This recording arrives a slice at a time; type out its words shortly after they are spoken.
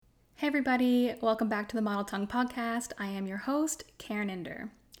Hey everybody, welcome back to the Model Tongue Podcast. I am your host, Karen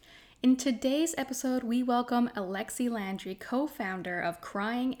Inder. In today's episode, we welcome Alexi Landry, co-founder of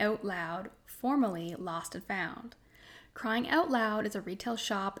Crying Out Loud, formerly Lost and Found. Crying Out Loud is a retail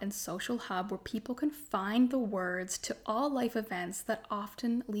shop and social hub where people can find the words to all life events that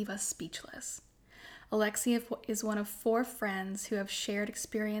often leave us speechless. Alexi is one of 4 friends who have shared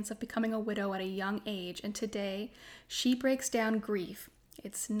experience of becoming a widow at a young age, and today she breaks down grief.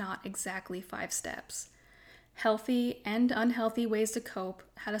 It's not exactly 5 steps. Healthy and unhealthy ways to cope,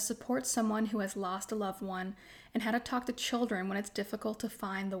 how to support someone who has lost a loved one, and how to talk to children when it's difficult to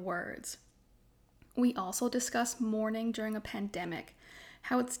find the words. We also discuss mourning during a pandemic,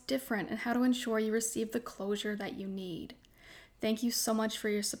 how it's different, and how to ensure you receive the closure that you need. Thank you so much for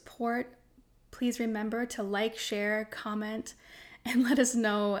your support. Please remember to like, share, comment, and let us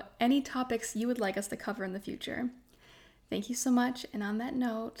know any topics you would like us to cover in the future. Thank you so much, and on that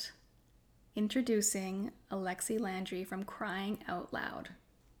note, introducing Alexi Landry from Crying Out Loud.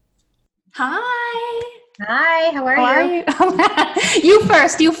 Hi. Hi, how are you? You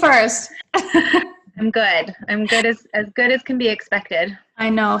first. I'm good. I'm good as good as can be expected. I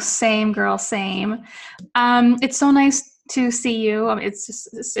know, same girl, same. It's so nice to see you.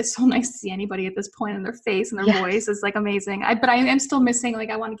 It's so nice to see anybody at this point in their face and their voice is like amazing. But I am still missing, like,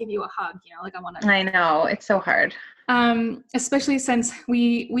 I want to give you a hug, I know, it's so hard. Especially since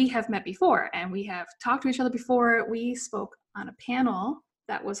we have met before and we have talked to each other before. We spoke on a panel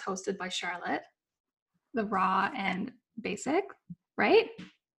that was hosted by Charlotte, the Raw and Basic, right?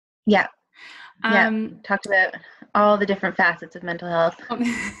 Yeah. Talked about all the different facets of mental health.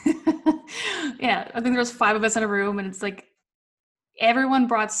 Yeah, I think there was 5 of us in a room, and it's like everyone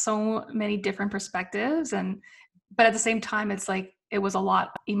brought so many different perspectives, but at the same time, it's like it was a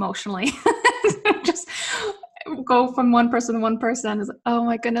lot emotionally. Just go from one person to one person is, oh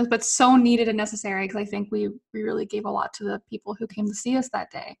my goodness, but so needed and necessary, because I think we really gave a lot to the people who came to see us that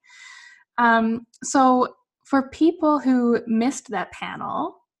day. So for people who missed that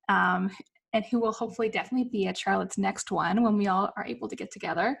panel, and who will hopefully definitely be at Charlotte's next one when we all are able to get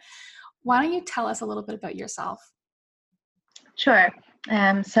together, why don't you tell us a little bit about yourself? Sure.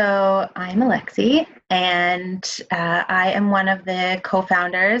 So I'm Alexi, and I am one of the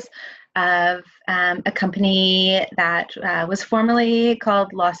co-founders of a company that was formerly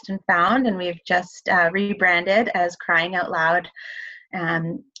called Lost and Found, and we've just rebranded as Crying Out Loud.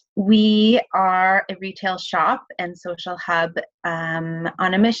 We are a retail shop and social hub on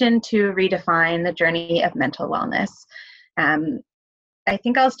a mission to redefine the journey of mental wellness. I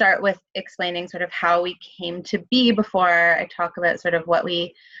think I'll start with explaining sort of how we came to be before I talk about sort of what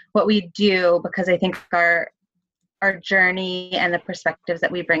we do, because I think our journey and the perspectives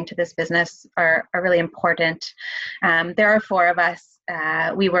that we bring to this business are really important. There are 4 of us.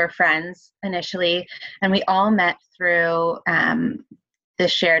 We were friends initially, and we all met through the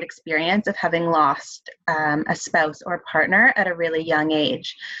shared experience of having lost a spouse or partner at a really young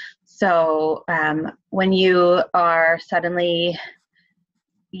age. So when you are suddenly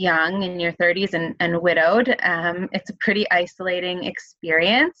young in your 30s and widowed, it's a pretty isolating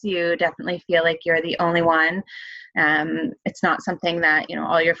experience. You definitely feel like you're the only one. It's not something that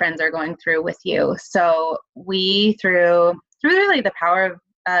all your friends are going through with you. So we, through really the power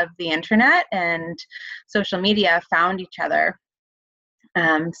of the internet and social media, found each other.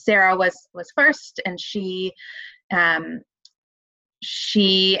 Sarah was first, and she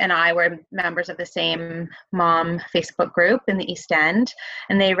and I were members of the same mom Facebook group in the East End,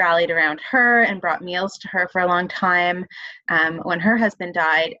 and they rallied around her and brought meals to her for a long time when her husband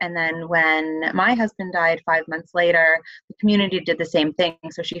died. And then when my husband died 5 months later, the community did the same thing.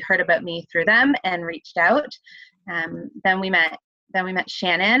 So she heard about me through them and reached out. Then we met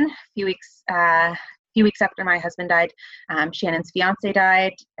Shannon a few weeks after my husband died. Shannon's fiance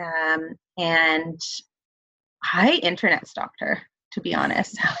died, and I internet stalked her, to be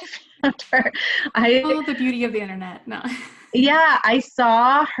honest. Oh, the beauty of the internet. No. Yeah, I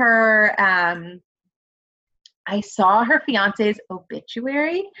saw her fiance's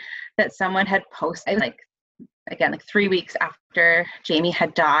obituary that someone had posted, like 3 weeks after Jamie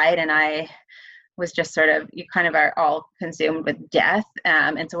had died, and I was just sort of, you kind of are all consumed with death.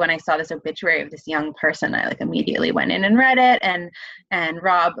 And so when I saw this obituary of this young person, I immediately went in and read it. And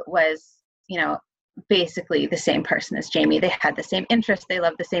Rob was, basically the same person as Jamie. They had the same interests. They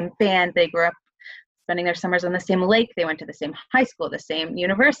loved the same band. They grew up spending their summers on the same lake. They went to the same high school, the same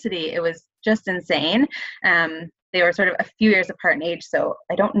university. It was just insane. They were sort of a few years apart in age, so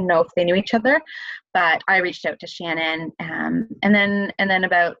I don't know if they knew each other, but I reached out to Shannon. And then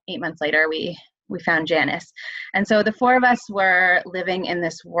about 8 months later, we we found Janice. And so the four of us were living in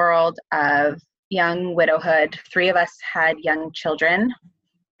this world of young widowhood. Three of us had young children,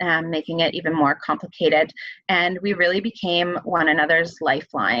 making it even more complicated. And we really became one another's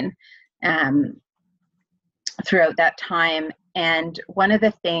lifeline throughout that time. And one of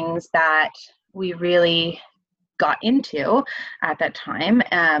the things that we really got into at that time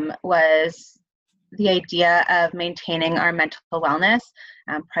was the idea of maintaining our mental wellness,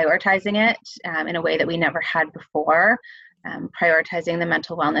 prioritizing it in a way that we never had before, prioritizing the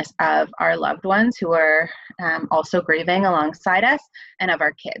mental wellness of our loved ones who are also grieving alongside us, and of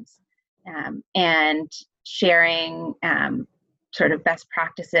our kids, and sharing sort of best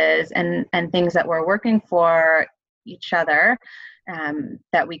practices and things that were working for each other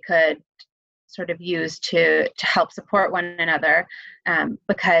that we could sort of use to help support one another,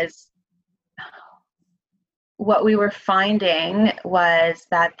 because what we were finding was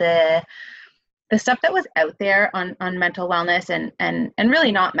that the stuff that was out there on mental wellness and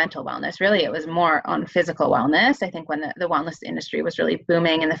really not mental wellness, really it was more on physical wellness. I think when the wellness industry was really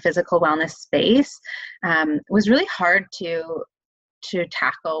booming in the physical wellness space, was really hard to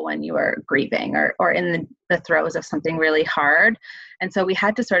tackle when you were grieving or in the throes of something really hard. And so we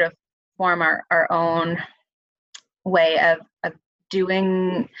had to sort of form our own way of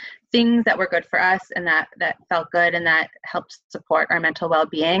doing things that were good for us and that felt good and that helped support our mental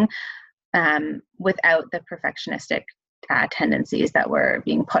well-being, without the perfectionistic tendencies that were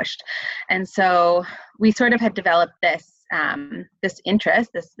being pushed. And so we sort of had developed this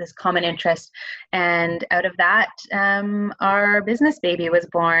interest, this common interest, and out of that, our business baby was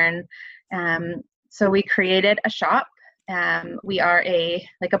born. So we created a shop. We are a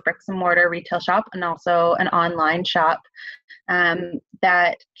bricks and mortar retail shop and also an online shop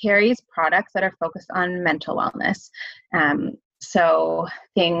that carries products that are focused on mental wellness. So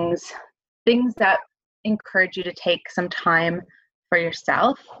things that encourage you to take some time for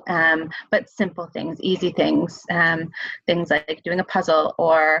yourself, but simple things, easy things, things like doing a puzzle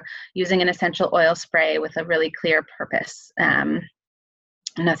or using an essential oil spray with a really clear purpose.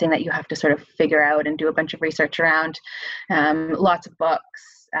 Nothing that you have to sort of figure out and do a bunch of research around. Lots of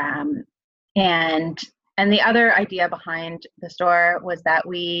books. And the other idea behind the store was that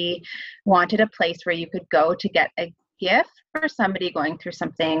we wanted a place where you could go to get a gift for somebody going through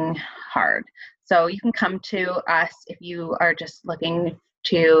something hard. So you can come to us if you are just looking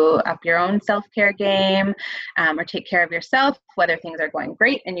to up your own self-care game, or take care of yourself, whether things are going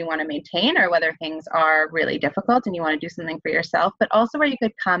great and you want to maintain, or whether things are really difficult and you want to do something for yourself, but also where you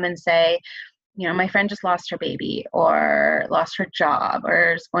could come and say, my friend just lost her baby or lost her job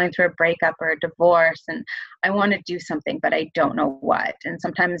or is going through a breakup or a divorce, and I want to do something, but I don't know what. And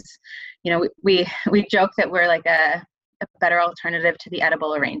sometimes, we joke that we're like a better alternative to the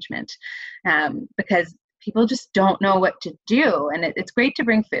edible arrangement, because people just don't know what to do. And it's great to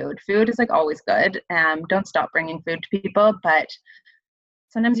bring food. Food is always good. Don't stop bringing food to people, but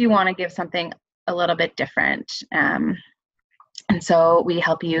sometimes you want to give something a little bit different. And so we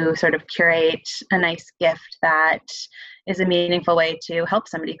help you sort of curate a nice gift that is a meaningful way to help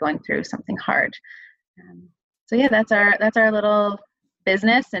somebody going through something hard. So yeah, that's our little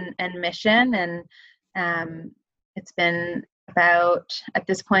business and mission. And it's been about, at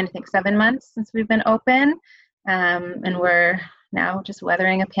this point, I think 7 months since we've been open. And we're now just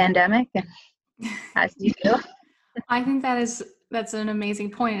weathering a pandemic, and as you do. I think that's an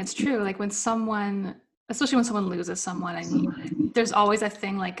amazing point. It's true. Like especially when someone loses someone, and there's always a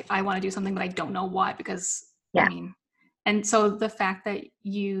thing like, I want to do something, but I don't know what, because and so the fact that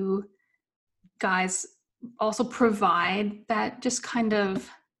you guys also provide that just kind of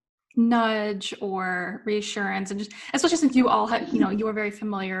nudge or reassurance, and just especially since you all had, you were very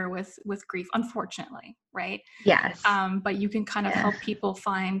familiar with grief, unfortunately, right? Yes. But you can kind of help people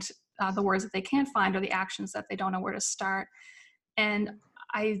find the words that they can't find, or the actions that they don't know where to start. And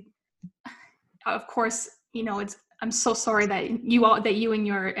of course, I'm so sorry that you and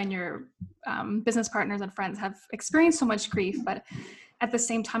your business partners and friends have experienced so much grief, but at the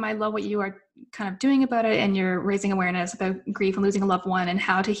same time, I love what you are kind of doing about it, and you're raising awareness about grief and losing a loved one, and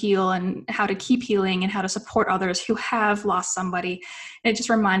how to heal and how to keep healing and how to support others who have lost somebody. And it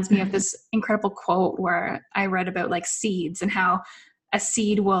just reminds me of this incredible quote where I read about seeds, and how a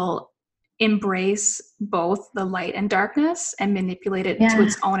seed will embrace both the light and darkness and manipulate it to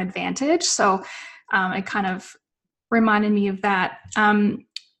its own advantage. So it kind of reminded me of that.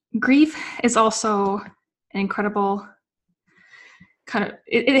 Grief is also an incredible kind of,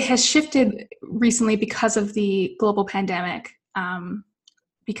 it has shifted recently because of the global pandemic,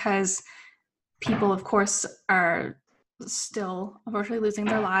 because people, of course, are still unfortunately losing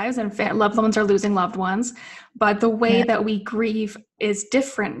their lives, and loved ones are losing loved ones. But the way that we grieve is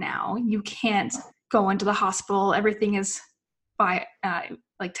different now. You can't go into the hospital. Everything is by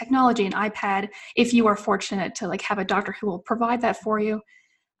like technology and iPad. If you are fortunate to like have a doctor who will provide that for you,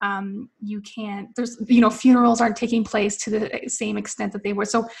 you can't. There's funerals aren't taking place to the same extent that they were.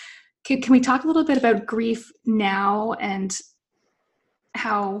 So can we talk a little bit about grief now and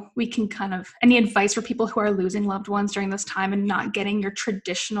how we can any advice for people who are losing loved ones during this time and not getting your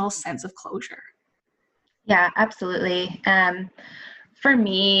traditional sense of closure? Yeah, absolutely. For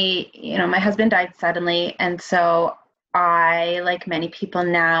me, my husband died suddenly. And so I, like many people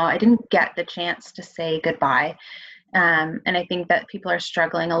now, I didn't get the chance to say goodbye. And I think that people are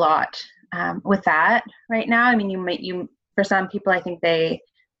struggling a lot with that right now. I mean, for some people, I think they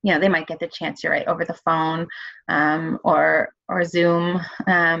might get the chance, you're right, over the phone or Zoom,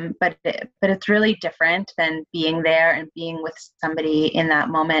 but it's really different than being there and being with somebody in that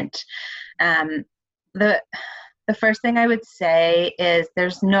moment. The first thing I would say is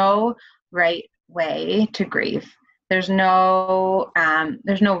there's no right way to grieve. There's no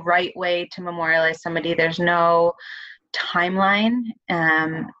right way to memorialize somebody. There's no timeline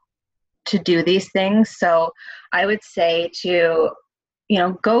to do these things. So I would say to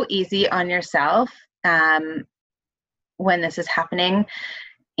go easy on yourself when this is happening,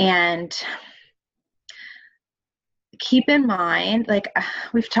 and keep in mind, like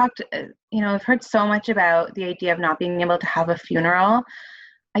we've talked, I've heard so much about the idea of not being able to have a funeral.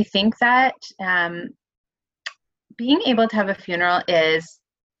 I think that being able to have a funeral is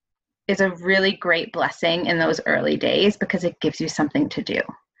a really great blessing in those early days, because it gives you something to do.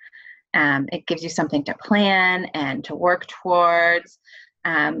 It gives you something to plan and to work towards.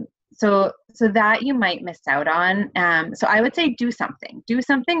 So that you might miss out on. So I would say do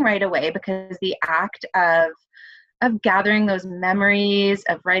something right away, because the act of gathering those memories,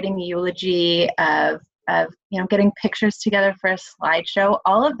 of writing a eulogy, of getting pictures together for a slideshow,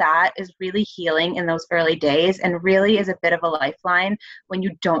 all of that is really healing in those early days, and really is a bit of a lifeline when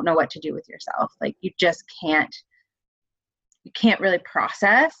you don't know what to do with yourself. Like you can't really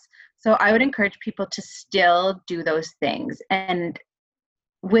process. So I would encourage people to still do those things, and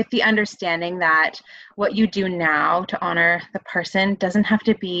with the understanding that what you do now to honor the person doesn't have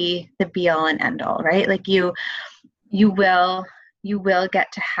to be the be all and end all, right? Like you will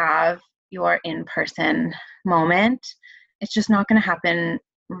get to have your in-person moment. It's just not going to happen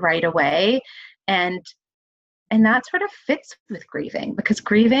right away. And that sort of fits with grieving, because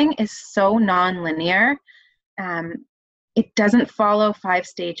grieving is so non-linear. It doesn't follow 5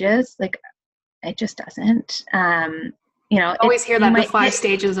 stages. Like it just doesn't. Always hear that the 5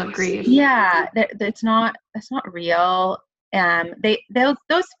 stages of grief. Yeah, that's not real.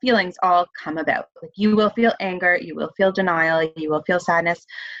 Those feelings all come about. Like you will feel anger, you will feel denial, you will feel sadness,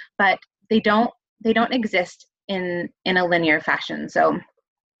 but they don't exist in a linear fashion. So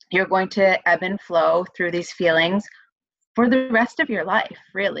you're going to ebb and flow through these feelings for the rest of your life,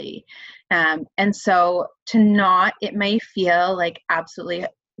 really. And so it may feel like absolutely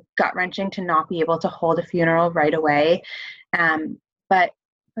gut-wrenching to not be able to hold a funeral right away. But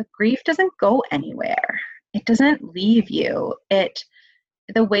grief doesn't go anywhere. It doesn't leave you.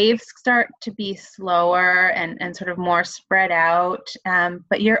 The waves start to be slower and sort of more spread out,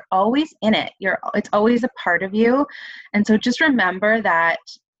 but you're always in it. It's always a part of you. And so just remember that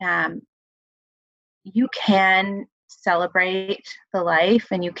you can celebrate the life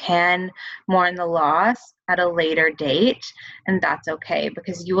and you can mourn the loss at a later date, and that's okay,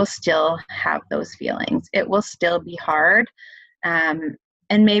 because you will still have those feelings. It will still be hard, and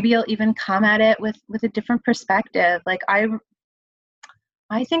maybe you'll even come at it with a different perspective. Like I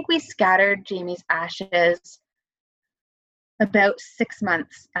think we scattered Jamie's ashes about 6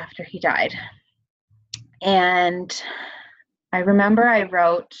 months after he died, and I remember I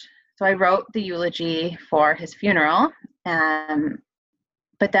wrote the eulogy for his funeral,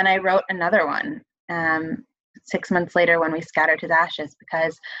 but then I wrote another one 6 months later when we scattered his ashes,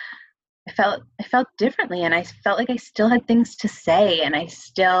 because I felt differently, and I felt like I still had things to say, and I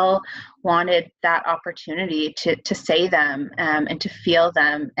still wanted that opportunity to say them and to feel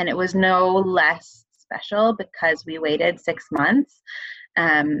them. And it was no less special because we waited 6 months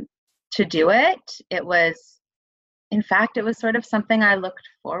to do it. In fact, it was sort of something I looked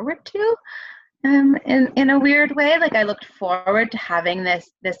forward to in a weird way. Like I looked forward to having this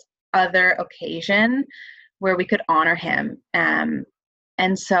other occasion where we could honor him.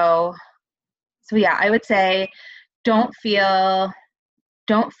 And so yeah, I would say don't feel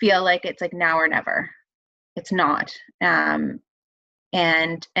like it's like now or never. It's not. And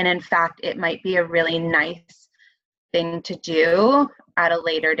in fact, it might be a really nice thing to do at a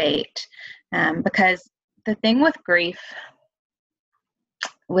later date. Because the thing with grief,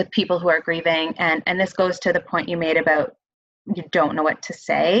 with people who are grieving, and this goes to the point you made about you don't know what to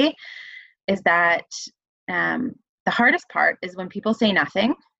say, is that the hardest part is when people say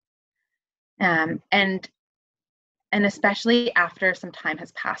nothing, and especially after some time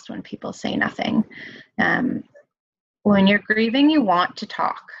has passed, when people say nothing. When you're grieving, you want to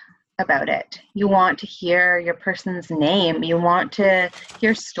talk about it. You want to hear your person's name. You want to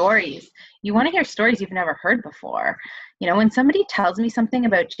hear stories. You want to hear stories you've never heard before. You know, when somebody tells me something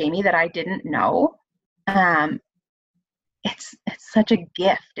about Jamie that I didn't know, it's such a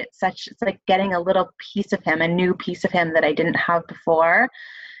gift. It's like getting a little piece of him, a new piece of him that I didn't have before.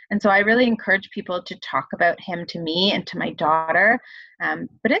 And so I really encourage people to talk about him to me and to my daughter.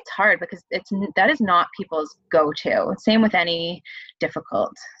 But it's hard because that is not people's go-to. Same with any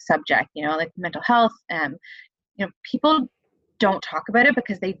difficult subject, you know, like mental health. You know, people don't talk about it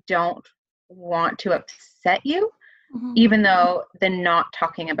because they don't want to upset you, even though the not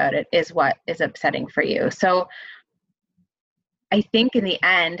talking about it is what is upsetting for you. So I think in the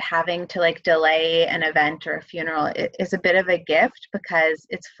end, having to like delay an event or a funeral is a bit of a gift, because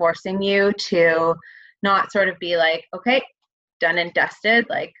it's forcing you to not sort of be like, okay, done and dusted,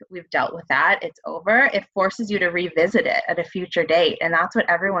 like we've dealt with that, it's over. It forces you to revisit it at a future date. And that's what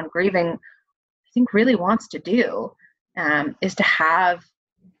everyone grieving, I think, really wants to do, is to have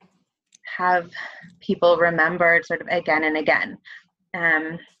people remembered sort of again and again.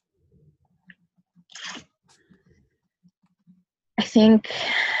 I think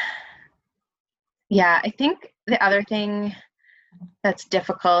the other thing that's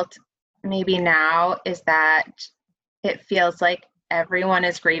difficult maybe now is that it feels like everyone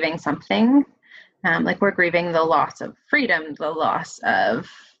is grieving something. Like we're grieving the loss of freedom, the loss of,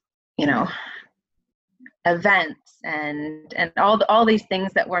 you know, events and all these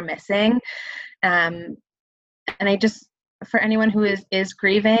things that we're missing. And I just, for anyone who is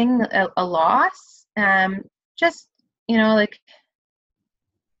grieving a loss, just, you know, like,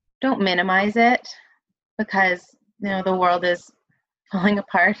 don't minimize it, because, you know, the world is falling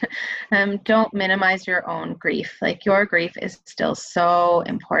apart. Don't minimize your own grief. Like, your grief is still so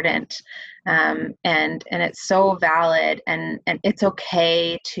important, and it's so valid, and it's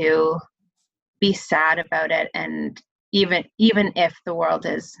okay to be sad about it. And even if the world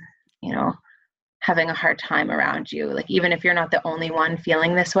is, you know, having a hard time around you, like even if you're not the only one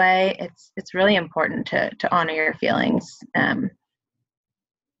feeling this way, it's really important to honor your feelings.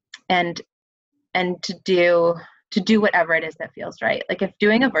 And to do whatever it is that feels right. Like if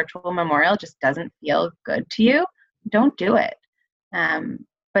doing a virtual memorial just doesn't feel good to you, don't do it.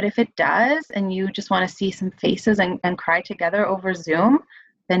 But if it does, and you just want to see some faces and cry together over Zoom,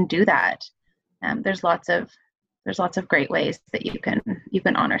 then do that. There's lots of great ways that you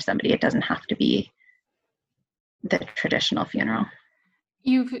can honor somebody. It doesn't have to be the traditional funeral.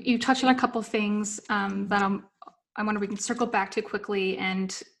 You touched on a couple things that I wonder we can circle back to quickly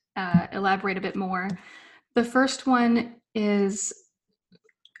and elaborate a bit more. The first one is,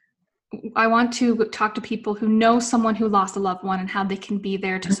 I want to talk to people who know someone who lost a loved one and how they can be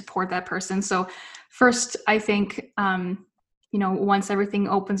there to support that person. So first, I think, you know, once everything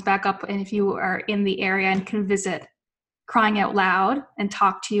opens back up, and if you are in the area and can visit Crying Out Loud and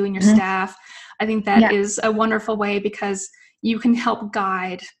talk to you and your staff, I think that is a wonderful way, because you can help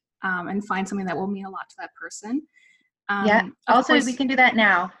guide and find something that will mean a lot to that person. Also, we can do that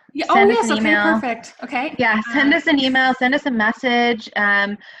now. Yeah. Oh, yes. Okay. Perfect. Okay. Yeah. Send us an email. Send us a message.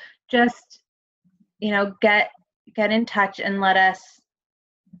 Just, you know, get in touch and let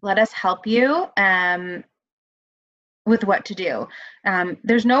us help you with what to do.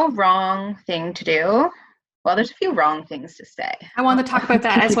 There's no wrong thing to do. Well, there's a few wrong things to say. I want to talk about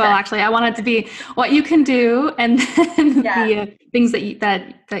that as well. Actually, I want it to be what you can do, and then the things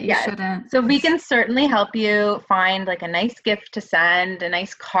that you shouldn't. So we can certainly help you find like a nice gift to send, a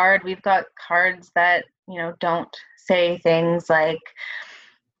nice card. We've got cards that, you know, don't say things like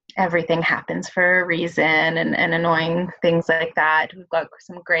everything happens for a reason and annoying things like that. We've got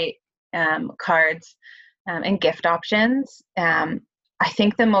some great cards and gift options. I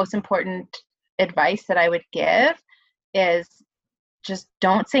think the most important advice that I would give is just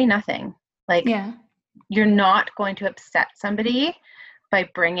don't say nothing. Like, you're not going to upset somebody by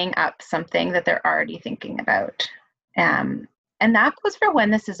bringing up something that they're already thinking about. And that goes for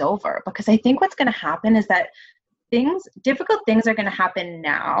when this is over, because I think what's going to happen is that difficult things are going to happen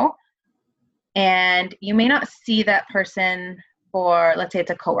now, and you may not see that person for, let's say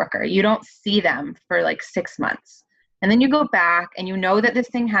it's a coworker, you don't see them for like 6 months. And then you go back and you know that this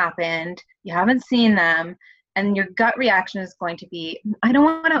thing happened, you haven't seen them, And your gut reaction is going to be, I don't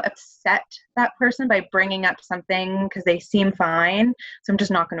want to upset that person by bringing up something because they seem fine, so I'm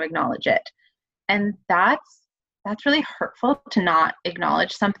just not going to acknowledge it. And that's really hurtful to not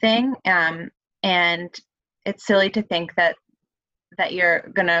acknowledge something. And it's silly to think that you're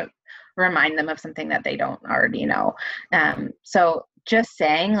going to remind them of something that they don't already know. So just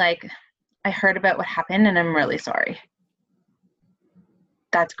saying, like, I heard about what happened and I'm really sorry.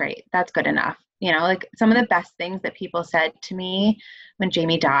 That's great. That's good enough. You know, like, some of the best things that people said to me when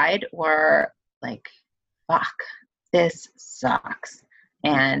Jamie died were like, fuck, this sucks.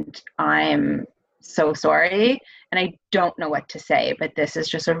 And I'm so sorry. And I don't know what to say, but this is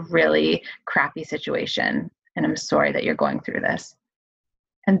just a really crappy situation. And I'm sorry that you're going through this.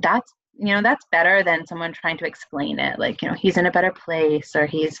 And that's, you know, that's better than someone trying to explain it. Like, you know, he's in a better place, or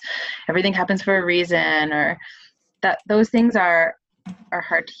everything happens for a reason, or that. Those things are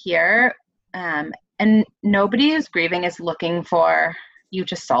hard to hear. And nobody who's grieving is looking for you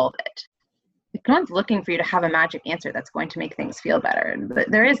to solve it. Like, no one's looking for you to have a magic answer that's going to make things feel better.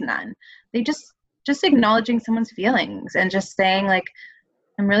 But there is none. They just acknowledging someone's feelings and just saying, like,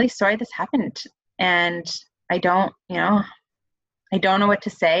 I'm really sorry this happened. And I don't know what to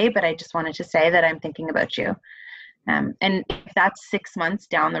say, but I just wanted to say that I'm thinking about you. And if that's 6 months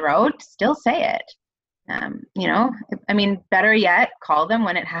down the road, still say it. You know, I mean, better yet, call them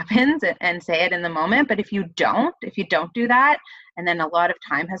when it happens and say it in the moment. But if you don't do that, and then a lot of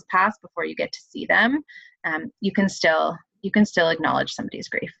time has passed before you get to see them, you can still acknowledge somebody's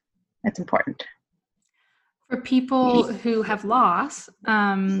grief. It's important. For people who have lost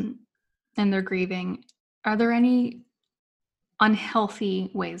and they're grieving, are there any unhealthy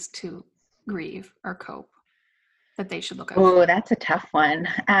ways to grieve or cope that they should look out for? Oh, that's a tough one.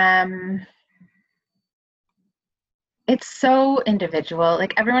 It's so individual.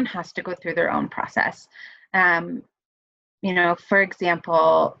 Like, everyone has to go through their own process. You know, for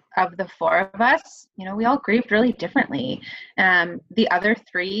example, of the 4 of us, you know, we all grieved really differently. The other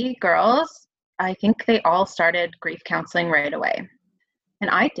 3 girls, I think they all started grief counseling right away. And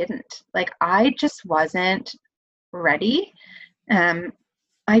I didn't. Like, I just wasn't ready.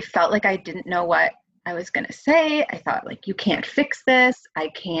 I felt like I didn't know what I was going to say. I thought, like, you can't fix this. I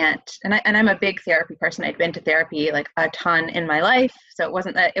can't. And I'm a big therapy person. I'd been to therapy like a ton in my life. So it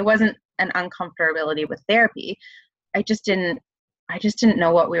wasn't an uncomfortability with therapy. I just didn't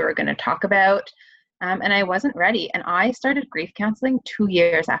know what we were going to talk about. And I wasn't ready. And I started grief counseling 2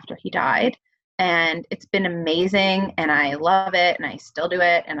 years after he died. And it's been amazing. And I love it. And I still do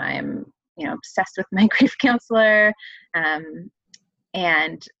it. And I'm, you know, obsessed with my grief counselor.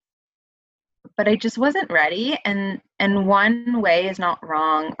 But I just wasn't ready. And one way is not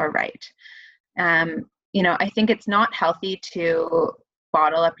wrong or right. You know, I think it's not healthy to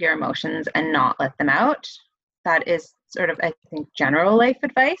bottle up your emotions and not let them out. That is sort of, I think, general life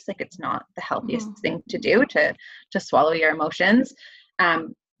advice. Like, it's not the healthiest thing to do, to swallow your emotions.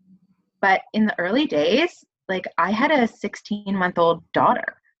 But in the early days, like, I had a 16-month-old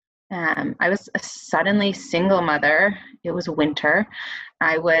daughter. I was a suddenly single mother. It was winter.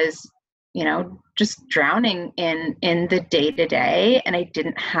 I was, you know, just drowning in the day-to-day, and I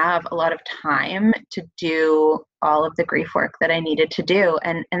didn't have a lot of time to do all of the grief work that I needed to do.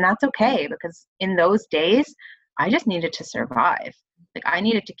 And that's okay, because in those days, I just needed to survive. Like, I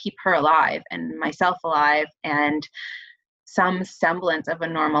needed to keep her alive and myself alive and some semblance of a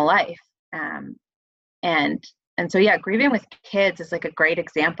normal life. And so, yeah, grieving with kids is like a great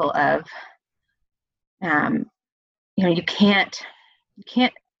example of, you know, you can't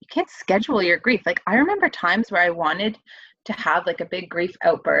schedule your grief. Like, I remember times where I wanted to have like a big grief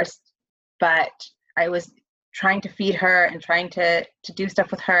outburst, but I was trying to feed her and trying to do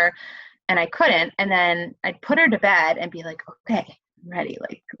stuff with her, and I couldn't. And then I'd put her to bed and be like, okay, I'm ready.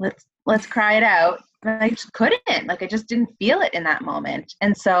 Like, let's cry it out. But I just couldn't. Like, I just didn't feel it in that moment.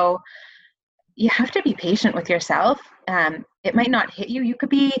 And so you have to be patient with yourself. It might not hit you.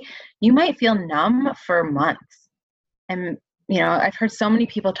 You might feel numb for months. And, you know, I've heard so many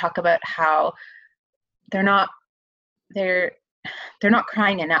people talk about how they're not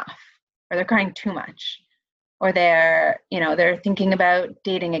crying enough, or they're crying too much, or they're thinking about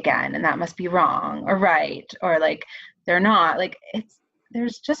dating again, and that must be wrong or right, or like they're not. Like,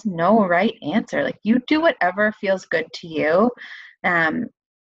 there's just no right answer. Like, you do whatever feels good to you, and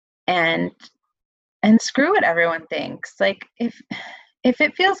screw what everyone thinks. Like, if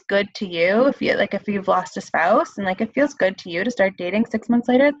it feels good to you, if you've lost a spouse and like it feels good to you to start dating 6 months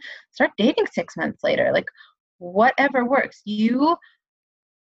later, start dating 6 months later. Like, whatever works. Your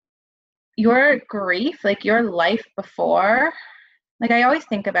grief, like your life before like I always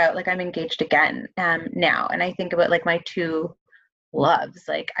think about, like, I'm engaged again now, and I think about like my two loves.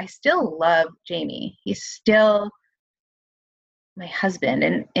 Like I still love Jamie. He's still my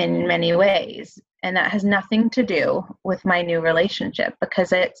husband in many ways, and that has nothing to do with my new relationship,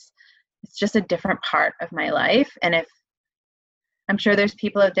 because it's just a different part of my life. And if I'm sure there's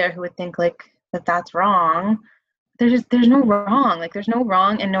people out there who would think like that's wrong, there's no wrong. Like there's no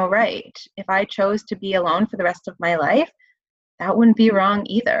wrong and no right. If I chose to be alone for the rest of my life, that wouldn't be wrong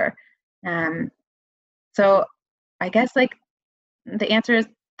either. So I guess like the answer is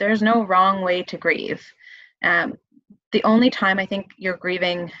there's no wrong way to grieve. The only time I think you're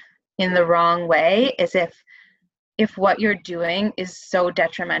grieving in the wrong way is if what you're doing is so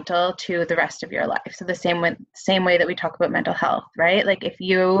detrimental to the rest of your life. So the same way that we talk about mental health, right? Like if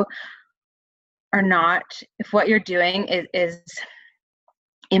what you're doing is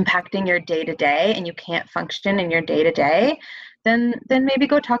impacting your day-to-day and you can't function in your day-to-day, then maybe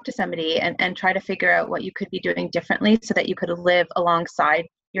go talk to somebody and try to figure out what you could be doing differently so that you could live alongside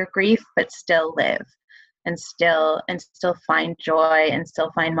your grief, but still live and still find joy and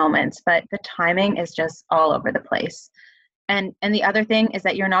still find moments. But the timing is just all over the place. And the other thing is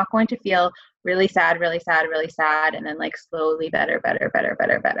that you're not going to feel really sad, and then like slowly better.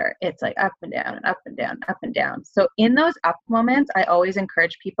 It's like up and down and up and down, up and down. So in those up moments, I always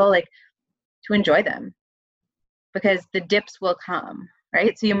encourage people like to enjoy them, because the dips will come,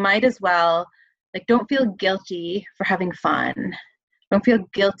 right? So you might as well, like, don't feel guilty for having fun. Don't feel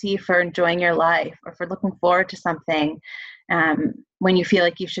guilty for enjoying your life or for looking forward to something when you feel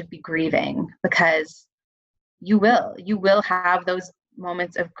like you should be grieving, because you will have those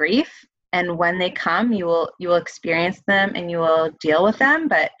moments of grief, and when they come, you will experience them and you will deal with them.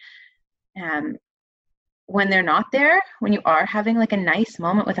 But when they're not there, when you are having like a nice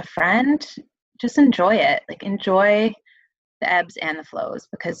moment with a friend, just enjoy it. Like enjoy the ebbs and the flows,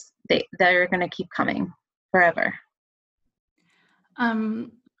 because they're going to keep coming forever.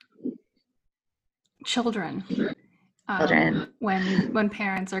 Children. When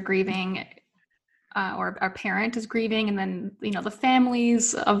parents are grieving, or our parent is grieving, and then the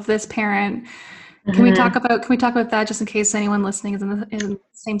families of this parent. Can we talk about that, just in case anyone listening is in the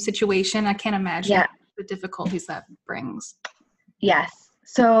same situation? I can't imagine the difficulties that brings. Yes.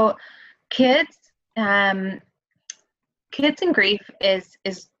 So kids and grief is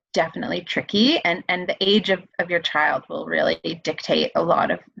definitely tricky, and the age of your child will really dictate a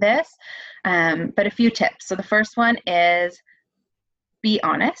lot of this. But a few tips. So the first one is be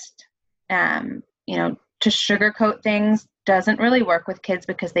honest. To sugarcoat things doesn't really work with kids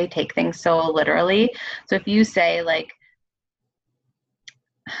because they take things so literally. So if you say like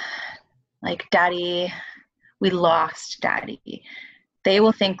Daddy, we lost Daddy, they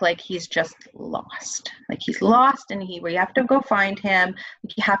will think like he's just lost, like he's lost and we have to go find him.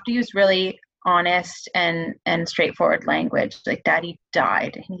 You have to use really honest and straightforward language, like Daddy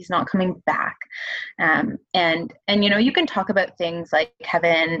died and he's not coming back. And you can talk about things like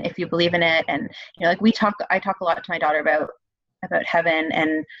heaven if you believe in it, and I talk a lot to my daughter about heaven,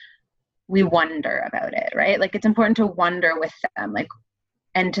 and we wonder about it, right? Like it's important to wonder with them, like,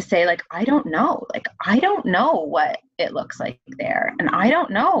 and to say like I don't know what it looks like there, and I don't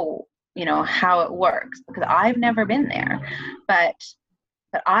know how it works because I've never been there, but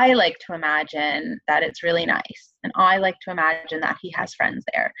I like to imagine that it's really nice, and I like to imagine that he has friends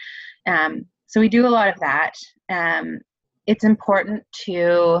there. So we do a lot of that. It's important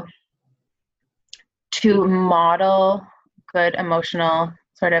to model good emotional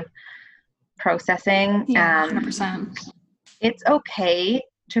sort of processing. 100%. It's okay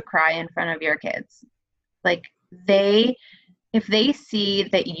to cry in front of your kids. Like if they see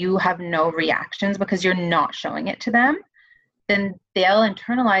that you have no reactions because you're not showing it to them, then they'll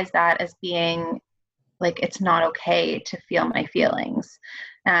internalize that as being like, it's not okay to feel my feelings.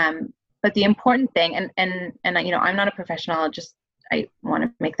 But the important thing, and I'm not a professional, just I want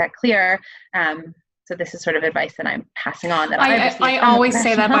to make that clear. So this is sort of advice that I'm passing on. That I always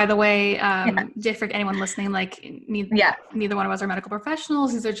say that, by the way, just for anyone listening, like neither one of us are medical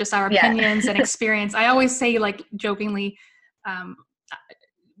professionals. These are just our opinions and experience. I always say, like jokingly,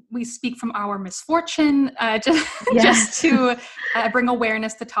 we speak from our misfortune, just to bring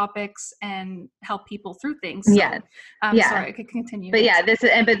awareness to topics and help people through things. So, sorry, I could continue. But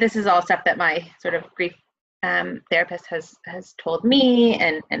this is all stuff that my sort of grief therapist has told me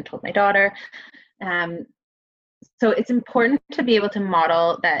and told my daughter. So it's important to be able to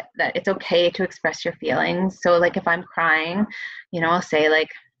model that it's okay to express your feelings. So like if I'm crying, I'll say like,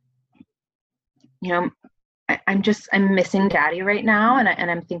 I'm missing daddy right now, and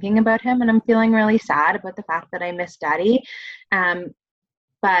I'm thinking about him, and I'm feeling really sad about the fact that I miss daddy.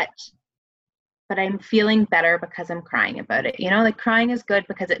 But I'm feeling better because I'm crying about it. Like crying is good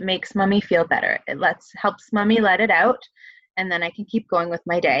because it makes mommy feel better. It helps mommy let it out, and then I can keep going with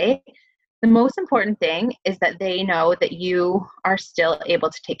my day. The most important thing is that they know that you are still able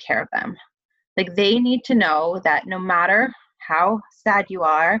to take care of them. Like they need to know that no matter how sad you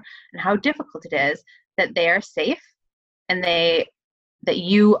are and how difficult it is, that they are safe and that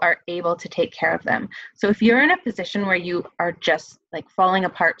you are able to take care of them. So if you're in a position where you are just like falling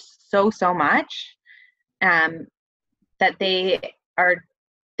apart so much, that they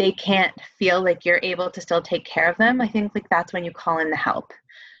can't feel like you're able to still take care of them, I think like that's when you call in the help,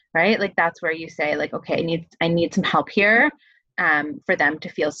 right? Like that's where you say like, okay, I need some help here, for them to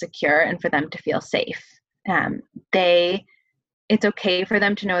feel secure and for them to feel safe. It's okay for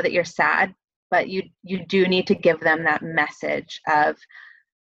them to know that you're sad, but you do need to give them that message of,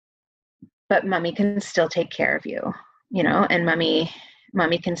 but mommy can still take care of you, and mommy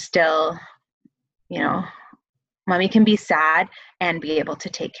can still, mommy can be sad and be able to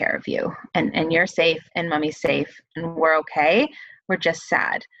take care of you, and you're safe and mommy's safe and we're okay. We're just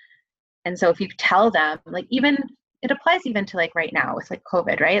sad. And so if you tell them, like, even it applies even to like right now with like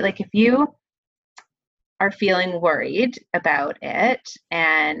COVID, right? Like if you are feeling worried about it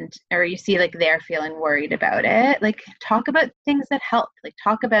or you see like they're feeling worried about it, like talk about things that help. Like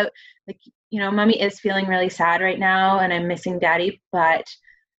talk about like, mommy is feeling really sad right now and I'm missing daddy, but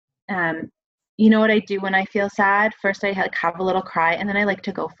you know what I do when I feel sad? First I like have a little cry and then I like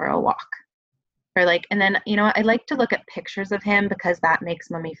to go for a walk. Or like, and then, I like to look at pictures of him because that makes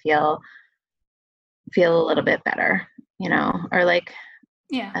mommy feel a little bit better, or like,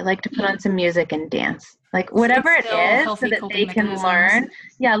 Yeah, I like to put on some music and dance, like whatever it is, so that they can learn.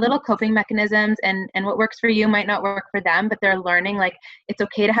 Yeah, little coping mechanisms, and what works for you might not work for them, but they're learning like it's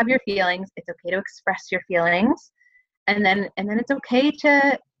okay to have your feelings, it's okay to express your feelings, and then it's okay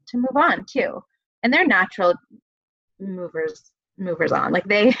to move on too. And they're natural movers on. Like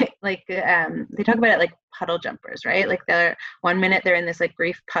they they talk about it like puddle jumpers, right? Like they're 1 minute they're in this like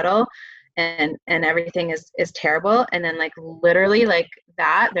grief puddle and everything is terrible, and then like literally like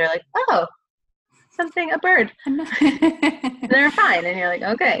that they're like, oh, a bird. They're fine, and you're like,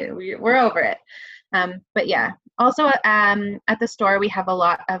 okay, we're over it. But yeah, also at the store we have a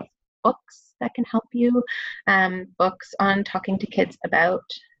lot of books that can help you, books on talking to kids about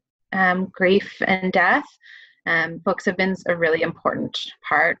grief and death. Books have been a really important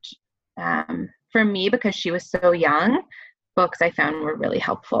part for me because she was so young. Books I found were really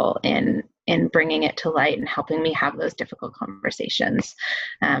helpful in bringing it to light and helping me have those difficult conversations.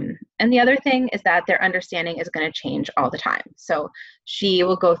 And the other thing is that their understanding is going to change all the time. So she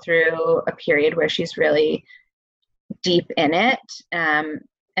will go through a period where she's really deep in it,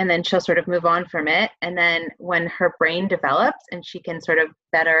 and then she'll sort of move on from it. And then when her brain develops and she can sort of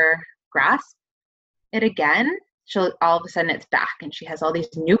better grasp it again, she'll all of a sudden it's back and she has all these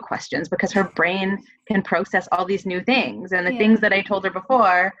new questions because her brain can process all these new things, and the things that I told her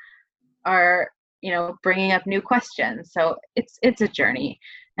before are bringing up new questions. So it's a journey,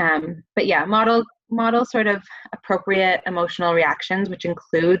 but yeah, model sort of appropriate emotional reactions, which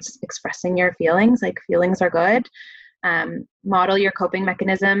includes expressing your feelings. Like feelings are good. Model your coping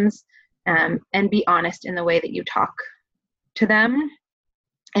mechanisms, and be honest in the way that you talk to them,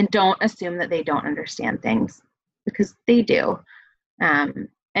 and don't assume that they don't understand things, because they do. And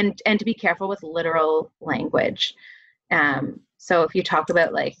to be careful with literal language. So if you talk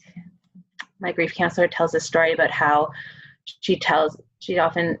about, like, my grief counselor tells a story about how she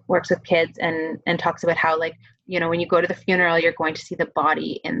often works with kids and talks about how, like, when you go to the funeral, you're going to see the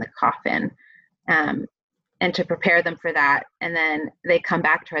body in the coffin, and to prepare them for that. And then they come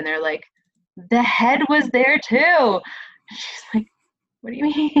back to her and they're like, the head was there too. She's like, what do you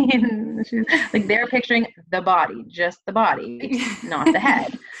mean? She's like, they're picturing the body, just the body, not the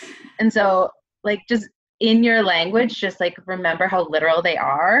head. And so, like, just in your language, just like remember how literal they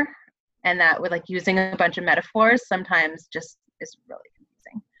are, and that with like using a bunch of metaphors sometimes just is really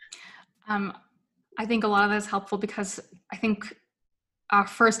confusing. I think a lot of that is helpful because I think our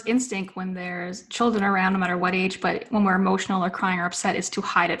first instinct when there's children around, no matter what age, but when we're emotional or crying or upset, is to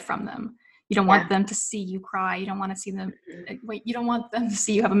hide it from them. You don't want them to see you cry. You don't want to see them. You don't want them to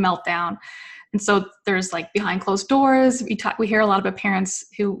see you have a meltdown. And so there's, like, behind closed doors. We hear a lot about parents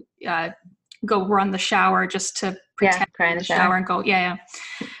who go run the shower just to pretend cry in the shower and go,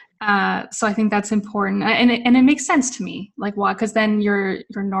 so I think that's important, and it makes sense to me. Like, why? Because then you're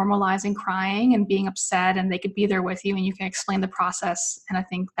normalizing crying and being upset, and they could be there with you, and you can explain the process. And I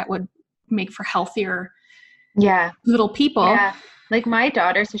think that would make for healthier Yeah. little people. Yeah. Like my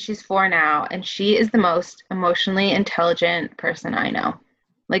daughter, so she's 4 now, and she is the most emotionally intelligent person I know.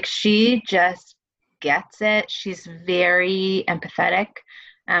 Like she just gets it. She's very empathetic.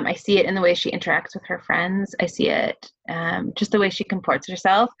 I see it in the way she interacts with her friends. I see it just the way she comports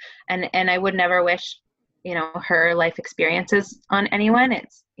herself. And I would never wish, her life experiences on anyone.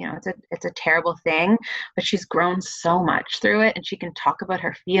 It's a terrible thing, but she's grown so much through it, and she can talk about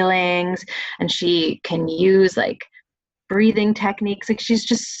her feelings, and she can use like breathing techniques. Like she's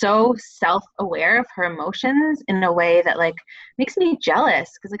just so self-aware of her emotions in a way that like makes me jealous,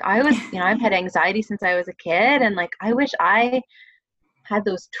 because like I was, I've had anxiety since I was a kid, and like I wish I had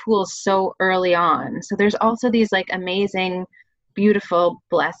those tools so early on. So there's also these like amazing, beautiful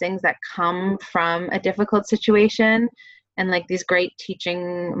blessings that come from a difficult situation, and like these great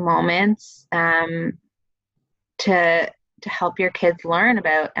teaching moments to help your kids learn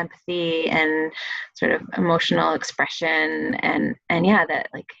about empathy and sort of emotional expression, and yeah, that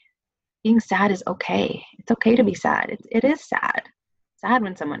like being sad is okay. It's okay to be sad. It is sad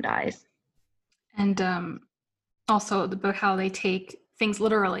when someone dies. And also about how they take things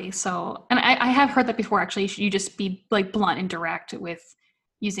literally. So, and I have heard that before, actually. You just be like blunt and direct with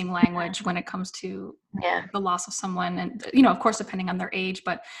using language when it comes to Yeah. the loss of someone. And, of course, depending on their age,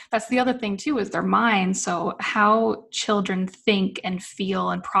 but that's the other thing too, is their mind. So how children think and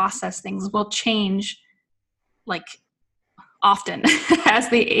feel and process things will change like often as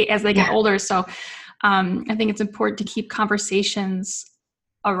they get older. So I think it's important to keep conversations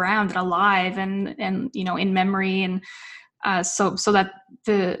around and alive and in memory, and so that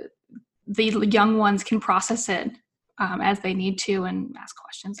the young ones can process it as they need to, and ask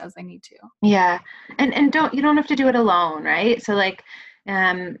questions as they need to. Yeah. And you don't have to do it alone, right? So like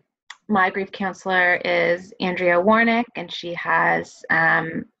my grief counselor is Andrea Warnick, and she has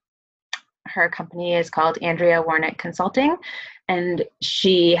her company is called Andrea Warnick Consulting, and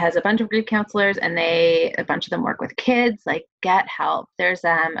she has a bunch of grief counselors, and a bunch of them work with kids. Like, get help. There's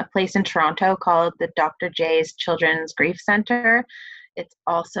a place in Toronto called the Dr. J's Children's Grief Center. It's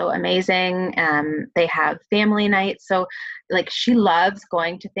also amazing. They have family nights. So like she loves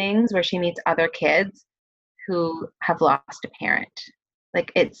going to things where she meets other kids who have lost a parent.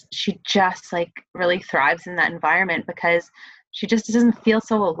 Like she just like really thrives in that environment, because she just doesn't feel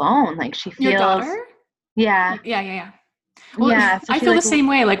so alone. Like she feels. Your daughter? Yeah. Yeah. Well, yeah. So I feel the same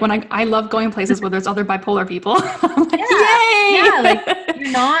way. Like when I love going places where there's other bipolar people. I'm like, yeah. yay! Yeah. Like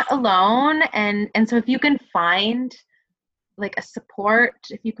you're not alone. And so if you can find like a support,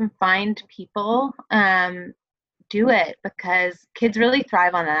 if you can find people, do it, because kids really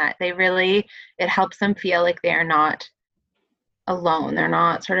thrive on that. It helps them feel like they're not alone. They're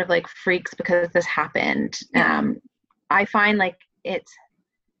not sort of like freaks because this happened. Yeah. I find like it's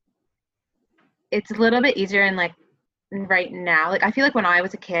a little bit easier in like right now. Like I feel like when I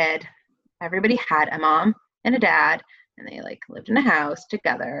was a kid, everybody had a mom and a dad, and they like lived in a house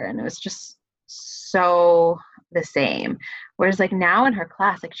together, and it was just so the same. Whereas like now in her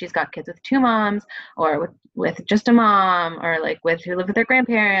class, like she's got kids with 2 moms, or with just a mom, or like who live with their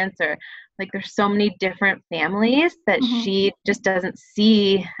grandparents, or like there's so many different families that she just doesn't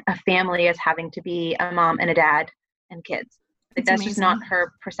see a family as having to be a mom and a dad and kids. Like that's just not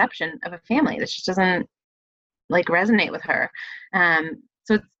her perception of a family. That just doesn't like resonate with her.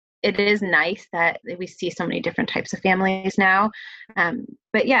 So it is nice that we see so many different types of families now.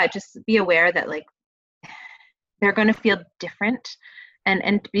 But yeah, just be aware that like they're going to feel different,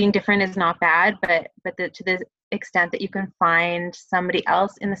 and being different is not bad, but to the extent that you can find somebody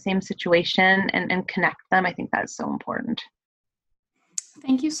else in the same situation and connect them, I think that's so important.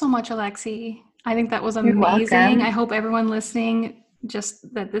 Thank you so much, Alexi. I think that was You're amazing. welcome. I hope everyone listening,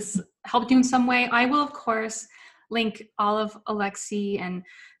 just that this helped you in some way. I will, of course, link all of Alexi and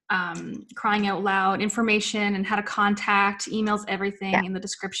Crying Out Loud information and how to contact, emails, everything in the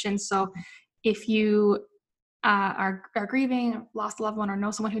description. So if you are grieving, lost a loved one, or know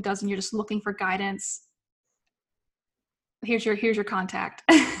someone who does, and you're just looking for guidance, here's your contact.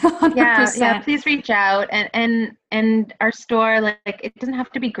 100%. Yeah, please reach out. And our store, like it doesn't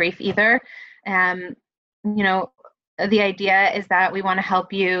have to be grief either. The idea is that we want to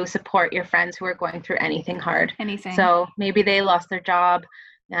help you support your friends who are going through anything hard. Anything. So maybe they lost their job,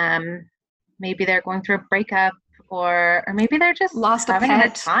 maybe they're going through a breakup, or maybe they're just lost having a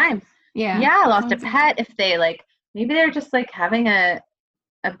hard time. Yeah, lost a pet. If they like, maybe they're just like having a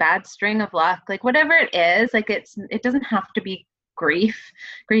bad string of luck, like whatever it is, like it doesn't have to be grief.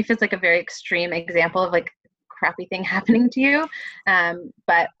 Grief is like a very extreme example of like crappy thing happening to you.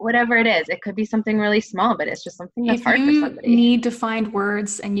 But whatever it is, it could be something really small, but it's just something that's hard for somebody. If you need to find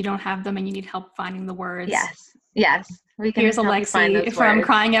words and you don't have them and you need help finding the words. Yes. We can Here's help you find Alexi those from words.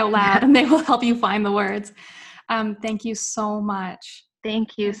 Crying Out Loud, and they will help you find the words. Thank you so much.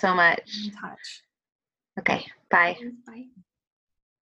 Thank you so much. In touch. Okay, bye. Bye.